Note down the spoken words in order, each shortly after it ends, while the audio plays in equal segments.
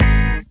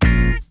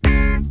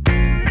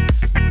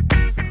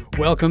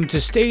Welcome to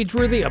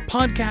Stageworthy, a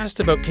podcast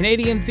about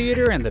Canadian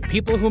theatre and the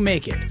people who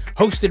make it.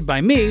 Hosted by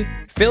me,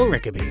 Phil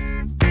Rickaby.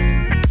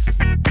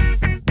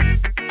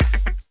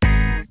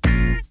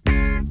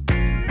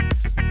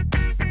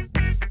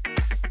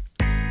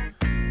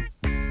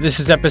 This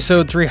is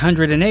episode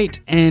 308,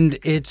 and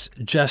it's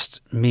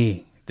just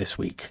me this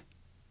week.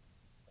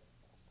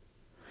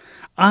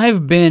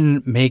 I've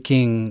been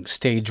making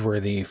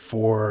Stageworthy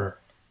for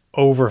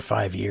over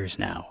 5 years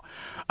now.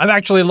 I've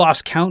actually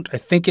lost count. I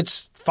think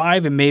it's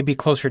 5 and maybe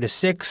closer to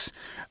 6.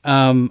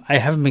 I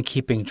haven't been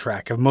keeping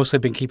track. I've mostly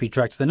been keeping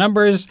track of the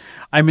numbers.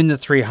 I'm in the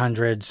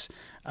 300s.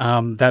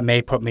 That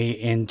may put me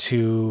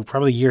into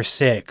probably year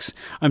 6.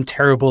 I'm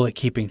terrible at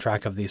keeping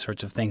track of these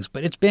sorts of things,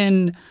 but it's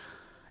been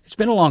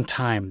a long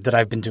time that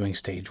I've been doing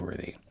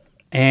Stageworthy.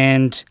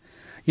 And,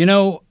 you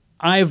know,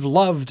 I've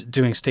loved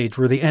doing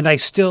Stageworthy, and I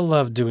still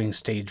love doing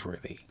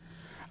Stageworthy.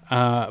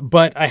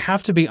 But I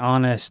have to be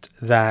honest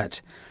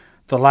that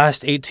the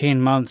last 18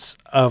 months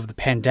of the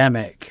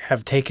pandemic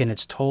have taken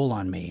its toll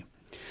on me.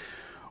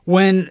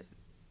 When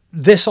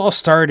this all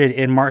started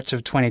in March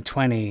of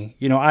 2020,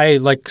 you know, I,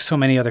 like so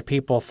many other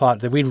people, thought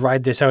that we'd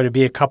ride this out. It'd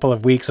be a couple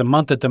of weeks, a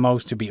month at the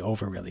most, to be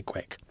over really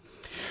quick.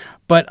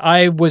 But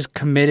I was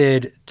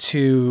committed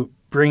to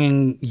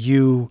bringing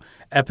you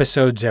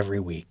episodes every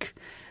week.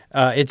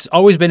 It's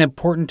always been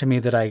important to me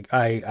that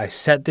I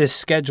set this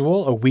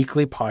schedule, a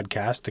weekly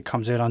podcast that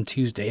comes out on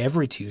Tuesday,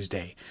 every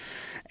Tuesday,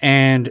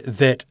 and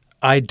that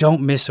I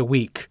don't miss a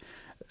week.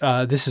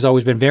 This has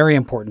always been very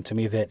important to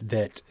me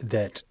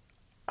that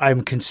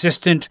I'm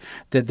consistent,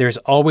 that there's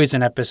always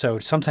an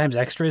episode, sometimes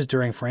extras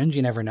during Fringe,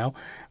 you never know.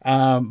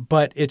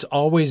 But it's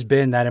always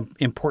been that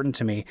important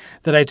to me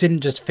that I didn't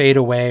just fade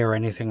away or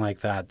anything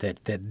like that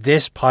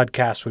this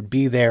podcast would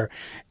be there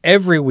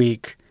every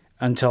week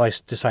until I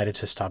decided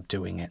to stop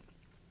doing it.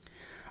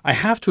 I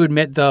have to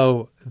admit,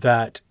 though,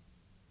 that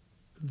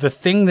the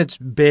thing that's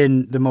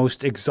been the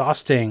most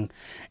exhausting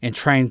in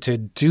trying to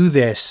do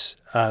this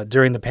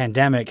during the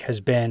pandemic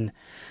has been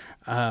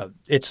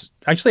it's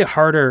actually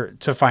harder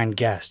to find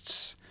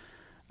guests.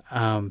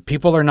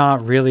 People are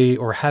not really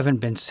or haven't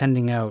been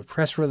sending out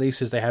press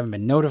releases. They haven't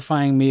been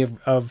notifying me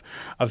of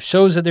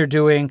shows that they're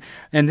doing.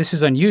 And this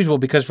is unusual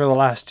because for the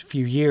last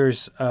few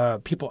years,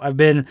 I've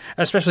been,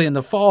 especially in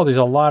the fall, there's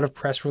a lot of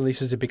press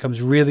releases. It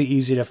becomes really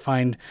easy to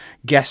find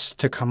guests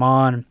to come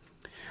on.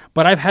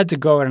 But I've had to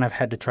go out and I've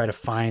had to try to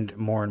find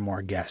more and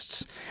more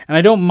guests. And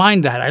I don't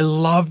mind that. I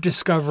love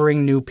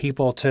discovering new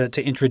people to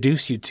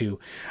introduce you to.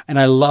 And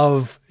I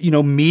love,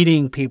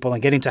 meeting people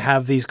and getting to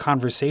have these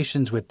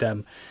conversations with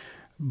them.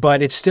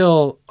 But it's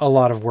still a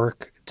lot of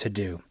work to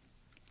do.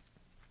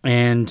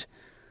 And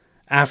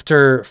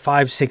after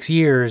 5-6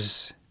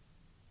 years,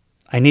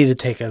 I need to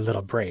take a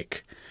little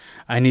break.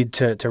 I need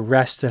to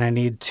rest, and I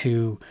need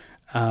to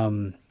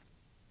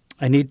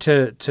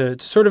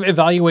sort of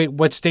evaluate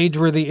what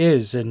Stageworthy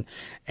is and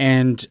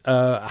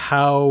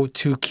how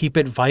to keep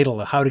it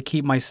vital, how to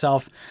keep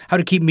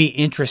me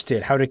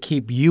interested, how to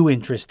keep you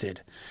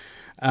interested.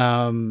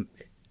 And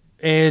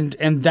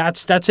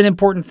that's an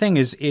important thing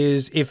is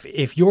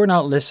if you're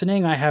not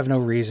listening, I have no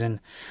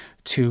reason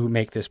to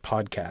make this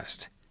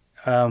podcast.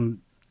 And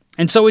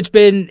so it's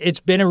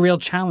been a real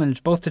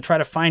challenge both to try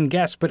to find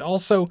guests, but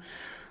also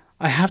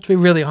I have to be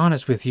really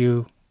honest with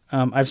you.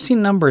 I've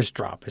seen numbers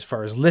drop as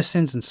far as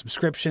listens and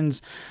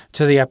subscriptions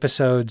to the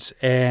episodes,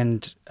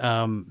 and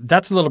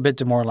that's a little bit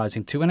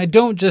demoralizing too. And I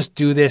don't just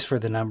do this for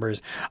the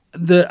numbers.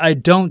 I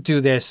don't do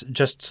this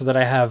just so that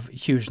I have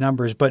huge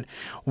numbers. But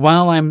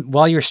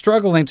while you're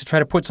struggling to try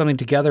to put something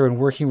together and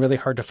working really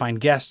hard to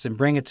find guests and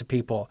bring it to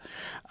people,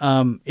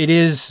 it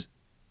is,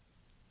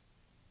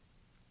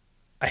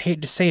 I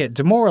hate to say it,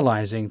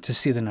 demoralizing to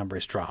see the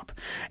numbers drop.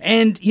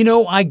 And,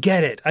 I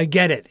get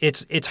it.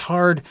 It's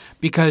hard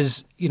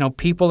because,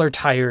 people are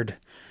tired.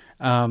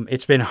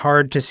 It's been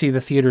hard to see the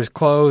theaters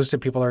closed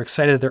and people are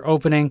excited they're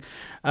opening.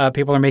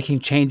 People are making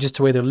changes to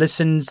the way their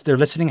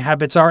listening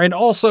habits are. And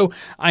also,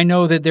 I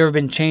know that there have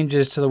been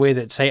changes to the way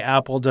that, say,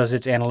 Apple does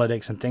its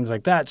analytics and things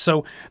like that.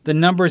 So the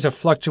numbers have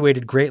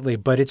fluctuated greatly,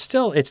 but it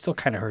still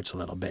kind of hurts a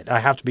little bit. I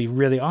have to be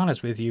really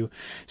honest with you.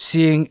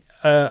 Seeing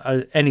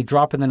any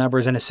drop in the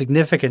numbers and a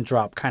significant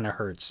drop kind of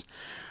hurts.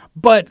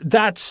 But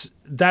that's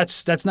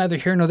neither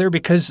here nor there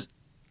because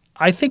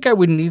I think I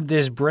would need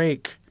this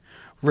break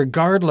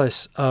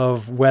regardless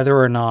of whether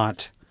or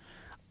not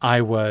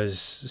I was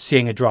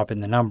seeing a drop in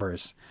the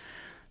numbers.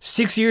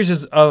 6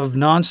 years of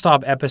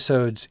nonstop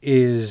episodes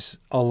is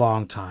a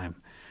long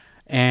time.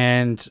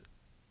 And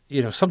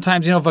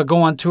sometimes, if I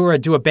go on tour, I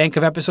do a bank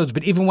of episodes.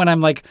 But even when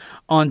I'm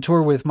on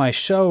tour with my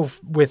show,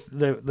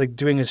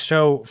 doing a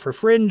show for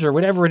Fringe or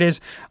whatever it is,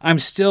 I'm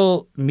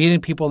still meeting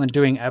people and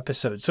doing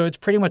episodes. So it's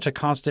pretty much a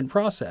constant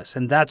process,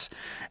 and that's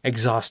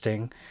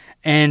exhausting.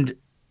 And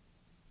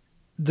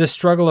the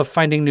struggle of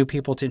finding new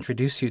people to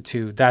introduce you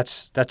to,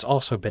 that's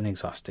also been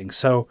exhausting.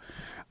 So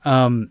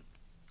I'm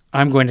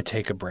going to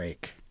take a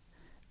break,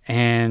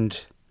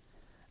 and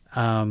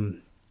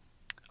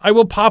I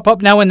will pop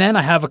up now and then.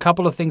 I have a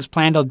couple of things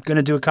planned. I'm going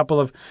to do a couple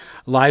of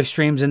live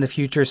streams in the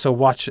future, so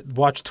watch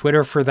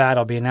Twitter for that.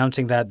 I'll be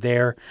announcing that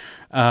there,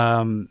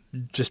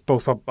 just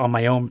both up on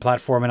my own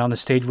platform and on the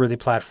Stageworthy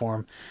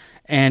platform.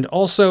 And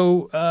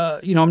also,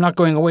 I'm not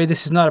going away.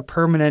 This is not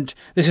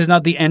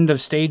the end of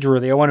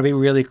Stageworthy. I want to be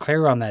really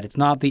clear on that. It's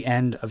not the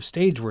end of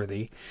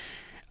Stageworthy.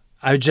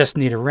 I just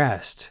need a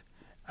rest.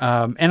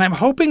 And I'm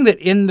hoping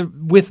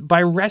that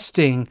by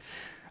resting,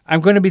 I'm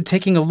going to be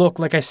taking a look,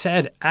 like I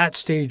said, at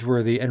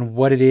Stageworthy and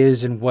what it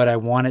is and what I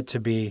want it to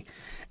be.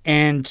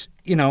 And,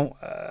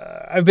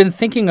 I've been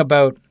thinking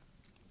about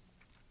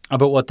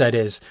what that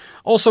is.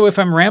 Also, if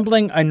I'm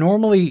rambling, I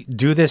normally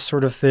do this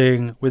sort of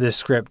thing with a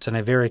script, and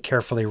I very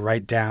carefully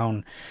write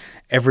down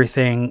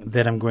everything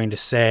that I'm going to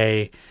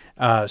say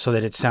so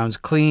that it sounds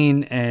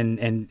clean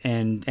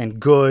and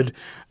good.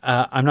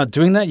 I'm not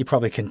doing that. You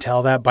probably can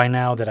tell that by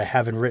now that I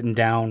haven't written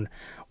down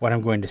what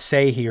I'm going to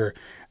say here.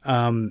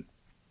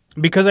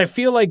 Because I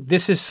feel like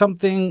this is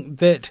something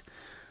that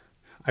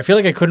I feel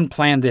like I couldn't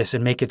plan this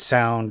and make it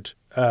sound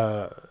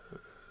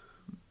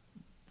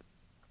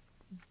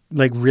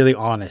like really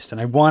honest.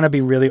 And I want to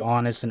be really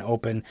honest and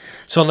open.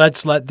 So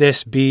let's let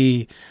this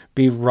be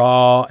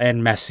raw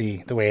and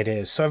messy the way it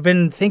is. So I've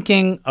been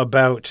thinking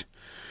about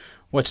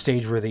what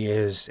Stageworthy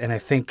is. And I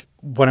think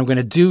what I'm going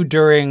to do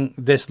during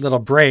this little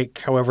break,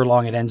 however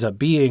long it ends up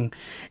being,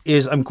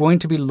 is I'm going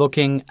to be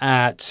looking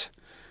at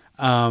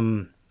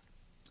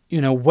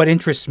what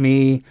interests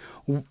me,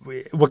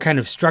 what kind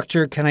of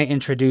structure can I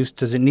introduce?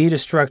 Does it need a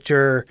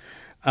structure?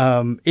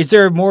 Is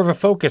there more of a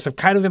focus? I've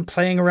kind of been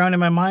playing around in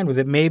my mind with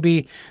it.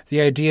 Maybe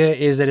the idea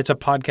is that it's a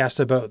podcast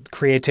about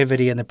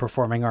creativity and the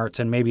performing arts,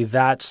 and maybe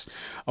that's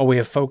a way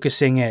of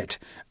focusing it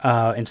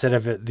instead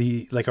of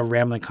a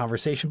rambling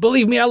conversation.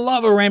 Believe me, I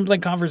love a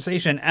rambling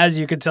conversation, as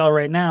you can tell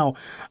right now.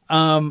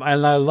 I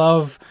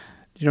love...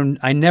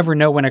 I never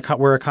know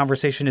where a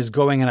conversation is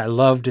going, and I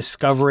love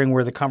discovering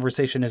where the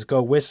conversation is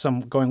going with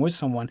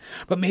someone.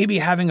 But maybe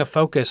having a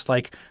focus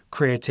like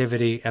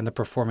creativity and the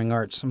performing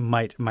arts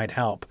might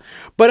help.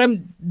 But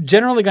I'm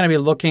generally going to be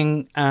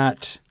looking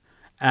at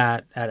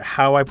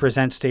how I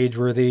present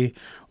Stageworthy,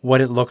 what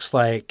it looks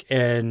like,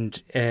 and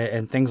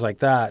things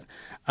like that,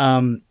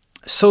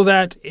 so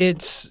that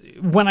it's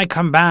when I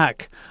come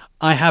back,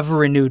 I have a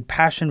renewed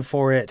passion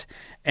for it,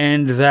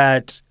 and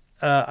that.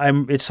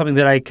 It's something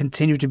that I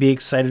continue to be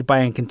excited by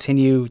and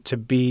continue to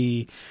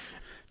be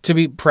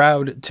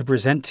proud to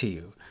present to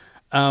you.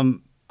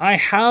 I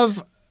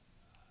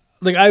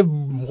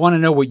want to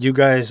know what you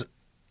guys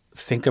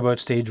think about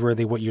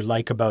Stageworthy, what you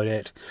like about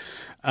it.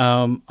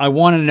 I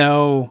want to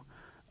know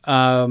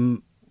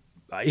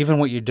even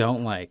what you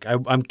don't like.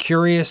 I'm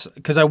curious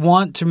because I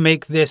want to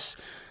make this.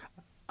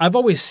 I've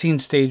always seen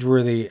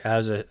Stageworthy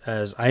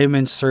as I am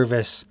in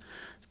service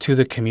to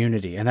the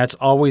community. And it's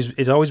always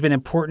been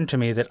important to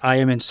me that I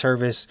am in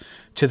service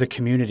to the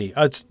community.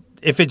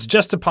 If it's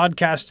just a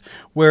podcast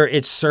where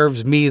it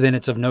serves me, then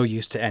it's of no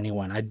use to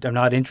anyone. I'm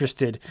not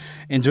interested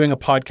in doing a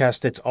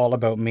podcast that's all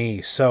about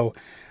me. So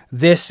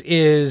this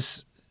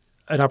is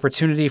an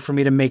opportunity for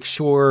me to make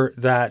sure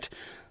that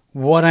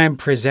what I'm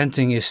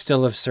presenting is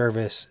still of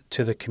service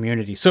to the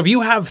community. So if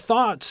you have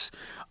thoughts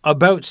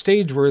about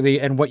Stageworthy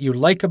and what you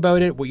like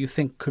about it, what you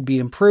think could be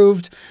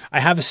improved, I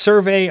have a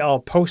survey. I'll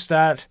post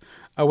that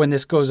when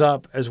this goes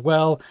up as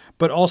well.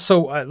 But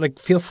also,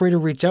 feel free to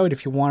reach out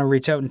if you want to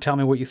reach out and tell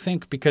me what you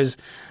think, because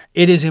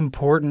it is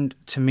important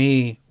to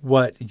me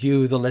what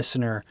you, the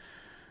listener,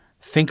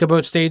 think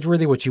about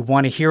Stageworthy, what you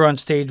want to hear on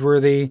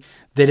Stageworthy,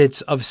 that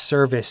it's of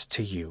service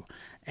to you.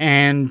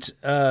 And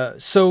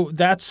so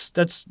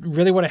that's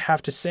really what I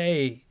have to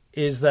say,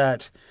 is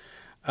that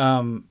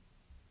I'm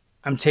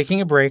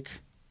taking a break.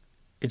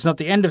 It's not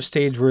the end of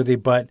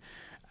Stageworthy, but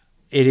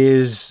it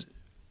is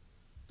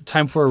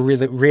time for a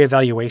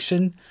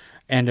reevaluation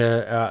and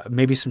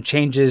maybe some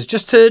changes,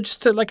 just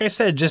to like I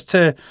said, just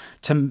to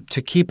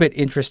keep it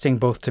interesting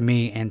both to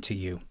me and to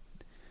you.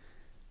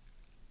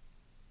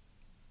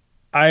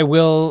 I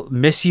will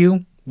miss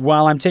you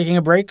while I'm taking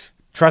a break.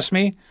 Trust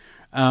me.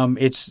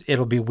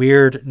 It'll be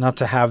weird not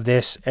to have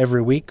this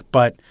every week,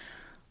 but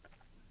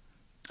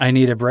I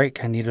need a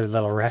break. I need a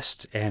little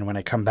rest. And when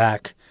I come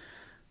back,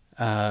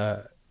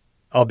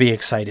 I'll be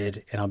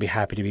excited and I'll be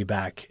happy to be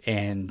back,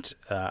 and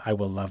I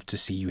will love to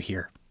see you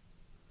here.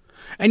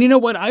 And you know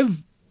what?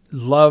 I've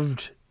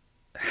loved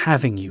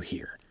having you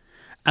here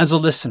as a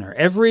listener.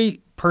 Every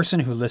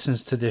person who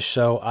listens to this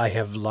show, I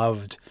have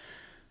loved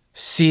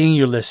seeing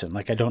you listen.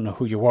 Like, I don't know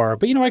who you are,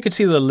 but I could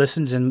see the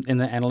listens in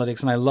the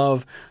analytics, and I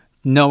love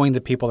knowing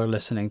that people are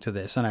listening to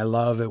this. And I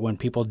love it when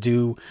people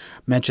do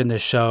mention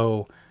this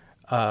show.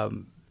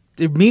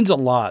 It means a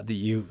lot that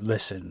you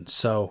listen.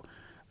 So,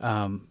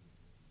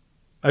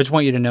 I just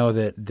want you to know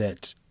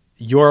that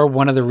you're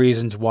one of the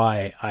reasons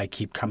why I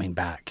keep coming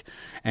back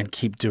and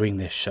keep doing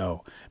this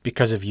show,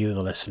 because of you,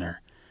 the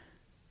listener.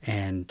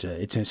 And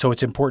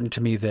it's important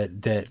to me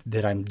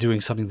that I'm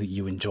doing something that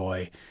you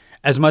enjoy,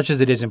 as much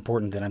as it is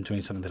important that I'm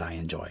doing something that I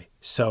enjoy.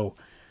 So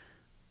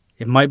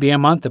it might be a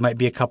month, it might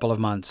be a couple of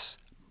months,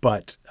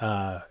 but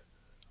I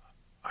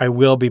I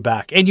will be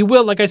back. And you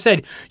will, like I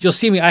said, you'll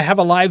see me. I have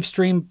a live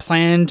stream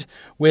planned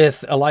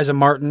with Eliza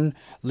Martin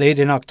late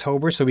in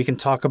October so we can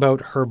talk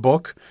about her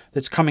book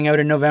that's coming out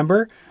in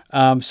November.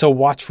 So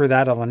watch for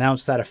that. I'll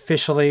announce that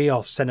officially.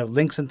 I'll send out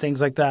links and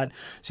things like that,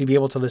 so you'll be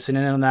able to listen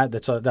in on that.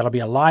 That'll be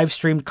a live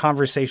streamed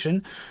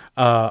conversation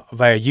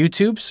via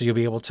YouTube, so you'll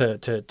be able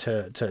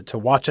to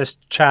watch us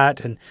chat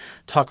and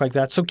talk like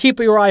that. So keep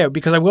your eye out,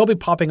 because I will be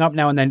popping up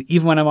now and then,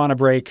 even when I'm on a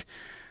break.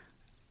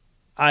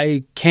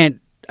 I can't,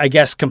 I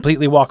guess,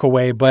 completely walk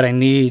away, but I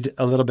need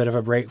a little bit of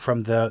a break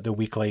from the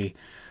weekly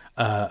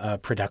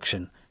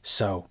production.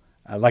 So,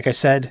 like I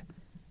said,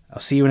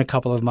 I'll see you in a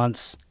couple of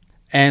months.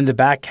 And the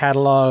back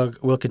catalog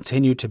will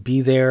continue to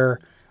be there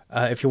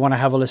if you want to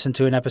have a listen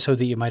to an episode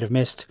that you might have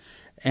missed.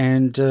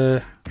 And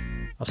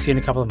I'll see you in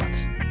a couple of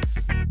months.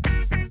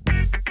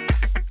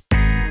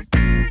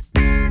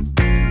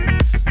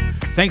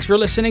 Thanks for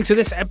listening to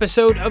this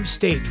episode of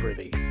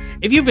Stageworthy.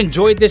 If you've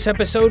enjoyed this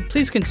episode,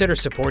 please consider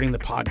supporting the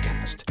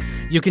podcast.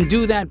 You can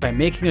do that by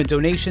making a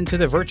donation to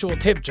the virtual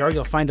tip jar.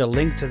 You'll find a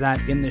link to that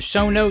in the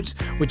show notes,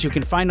 which you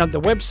can find on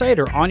the website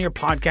or on your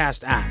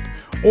podcast app.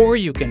 Or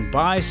you can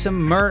buy some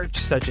merch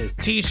such as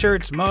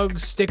t-shirts,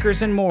 mugs,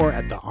 stickers, and more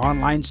at the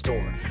online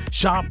store,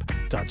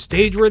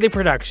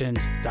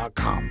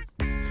 shop.stageworthyproductions.com.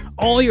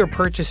 All your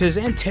purchases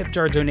and tip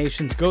jar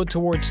donations go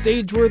towards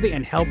Stageworthy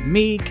and help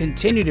me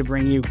continue to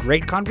bring you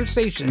great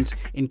conversations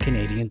in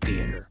Canadian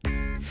theatre.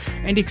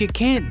 And if you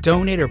can't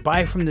donate or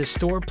buy from the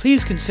store,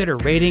 please consider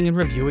rating and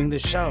reviewing the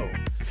show.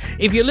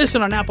 If you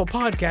listen on Apple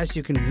Podcasts,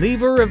 you can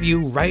leave a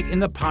review right in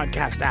the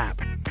podcast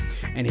app.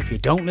 And if you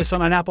don't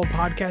listen on Apple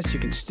Podcasts, you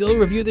can still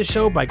review the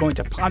show by going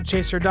to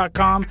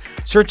podchaser.com,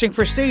 searching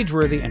for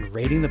Stageworthy, and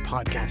rating the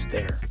podcast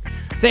there.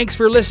 Thanks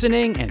for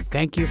listening, and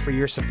thank you for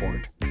your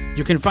support.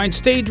 You can find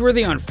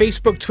Stageworthy on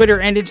Facebook, Twitter,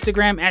 and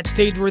Instagram at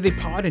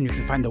StageworthyPod, and you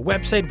can find the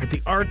website with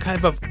the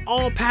archive of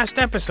all past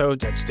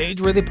episodes at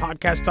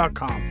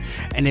StageworthyPodcast.com.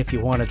 And if you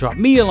want to drop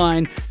me a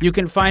line, you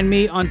can find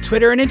me on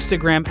Twitter and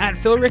Instagram at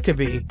Phil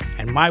Rickaby,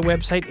 and my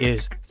website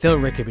is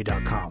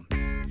philrickaby.com.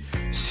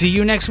 See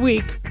you next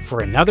week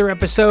for another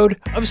episode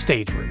of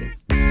Stageworthy.